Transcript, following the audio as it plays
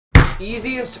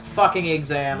easiest fucking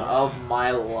exam of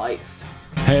my life.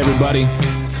 Hey everybody,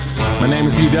 my name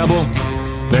is E-Double,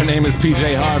 their name is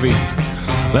PJ Harvey.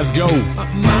 Let's go.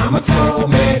 Mama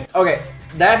told me. Okay,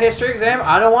 that history exam,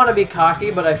 I don't want to be cocky,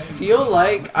 but I feel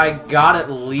like I got at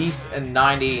least a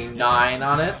 99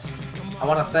 on it. I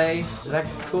want to say, is that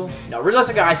cool? No,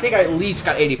 realistically, I think I at least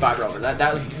got 85 over.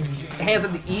 That was hands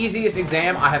down the easiest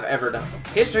exam I have ever done.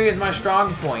 History is my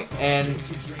strong point, and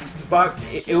fuck,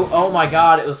 oh my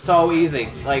god, it was so easy.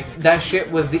 Like, that shit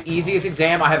was the easiest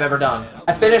exam I have ever done.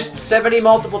 I finished 70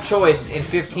 multiple choice in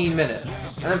 15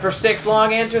 minutes. And then for 6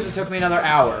 long answers, it took me another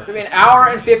hour. It took me an hour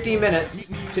and 50 minutes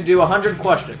to do 100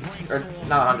 questions. Or,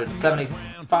 not 100,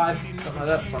 75, something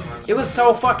like that. It was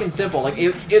so fucking simple. Like,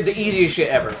 it the easiest shit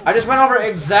ever. I just went over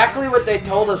exactly what they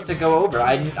told us to go over.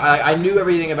 I knew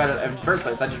everything about it in the first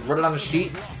place. I just wrote it on the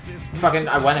sheet. Fucking,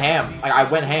 I went ham. Like, I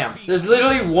went ham. There's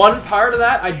literally one part of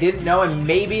that I didn't know, and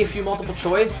maybe a few multiple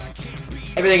choice.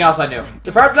 Everything else I knew.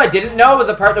 The part that I didn't know was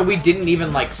a part that we didn't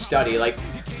even, like, study. Like,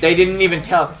 they didn't even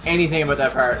tell us anything about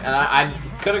that part, and I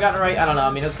could have gotten it right. I don't know. I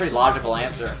mean, it's a pretty logical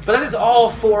answer. But that is all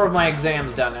 4 of my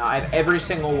exams done now. I have every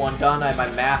single one done. I have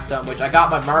my math done, which I got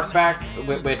my mark back,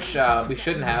 which we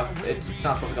shouldn't have. It's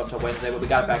not supposed to go up until Wednesday, but we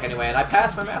got it back anyway, and I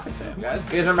passed my math exam, guys.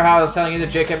 You guys remember how I was telling you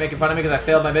that Jake kept making fun of me because I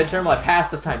failed my midterm? Well, I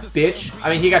passed this time, bitch. I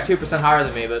mean, he got 2% higher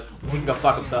than me, but he can go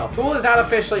fuck himself. School is not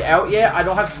officially out yet. I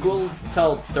don't have school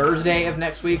till Thursday of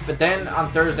next week, but then on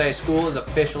Thursday, school is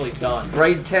officially done.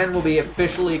 Grade 10 will be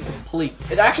officially complete.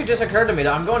 It actually just occurred to me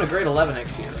that I'm going to grade 11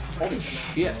 next year. Holy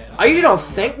shit. I usually don't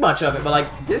think much of it, but like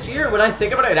this year, when I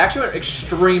think about it, it actually went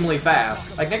extremely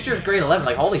fast. Like next year's grade 11,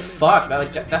 like holy fuck,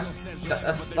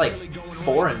 that's like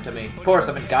foreign to me. Of course,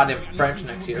 I'm in goddamn French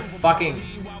next year. Fucking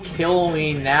kill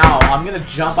me now. I'm gonna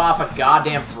jump off a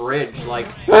goddamn bridge, like...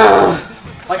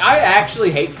 Like, I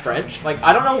actually hate French. Like,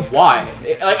 I don't know why.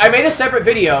 Like, I made a separate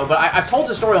video, but I've told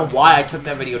the story on why I took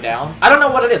that video down. I don't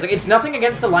know what it is. Like, it's nothing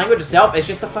against the language itself. It's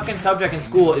just the fucking subject in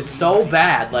school is so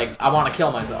bad. Like, I want to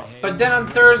kill myself. But then on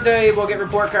Thursday, we'll get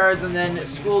report cards, and then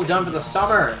school's done for the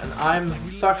summer. And I'm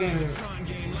fucking...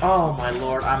 Oh, my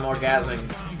lord. I'm orgasming.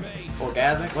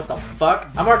 Orgasmic? What the fuck?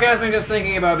 I'm orgasmic just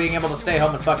thinking about being able to stay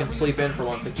home and fucking sleep in for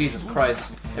once. Like, Jesus Christ.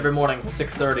 Every morning,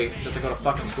 6:30, just to go to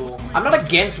fucking school. I'm not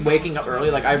against waking up early.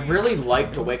 Like, I really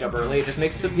like to wake up early. It just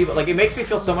makes some people, like, it makes me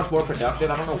feel so much more productive.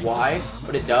 I don't know why,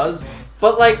 but it does.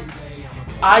 But, like,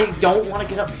 I don't want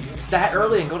to get up that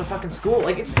early and go to fucking school.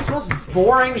 Like, it's the most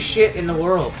boring shit in the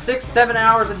world. 6-7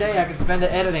 hours a day I can spend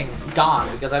it editing.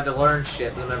 Gone, because I have to learn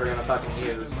shit that I'm never gonna fucking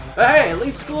use. But hey, at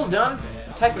least school's done.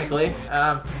 Technically.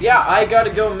 Yeah, I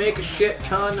gotta go make a shit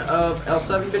ton of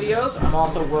L7 videos. I'm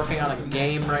also working on a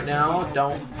game right now.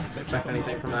 Don't expect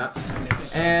anything from that.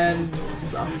 And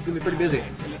I'm gonna be pretty busy.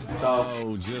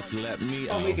 So, just let me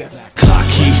weekend. Clock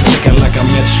keeps ticking like a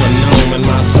metronome, and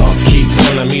my thoughts keep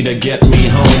telling me to get me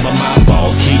home, but my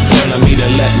balls keep telling me to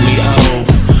let me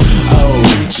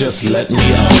oh, just let me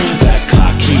That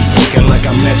clock keeps ticking like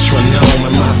a metronome,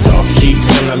 and my thoughts keep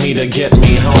telling me to get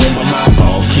me home, but my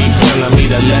balls keep telling me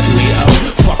to let me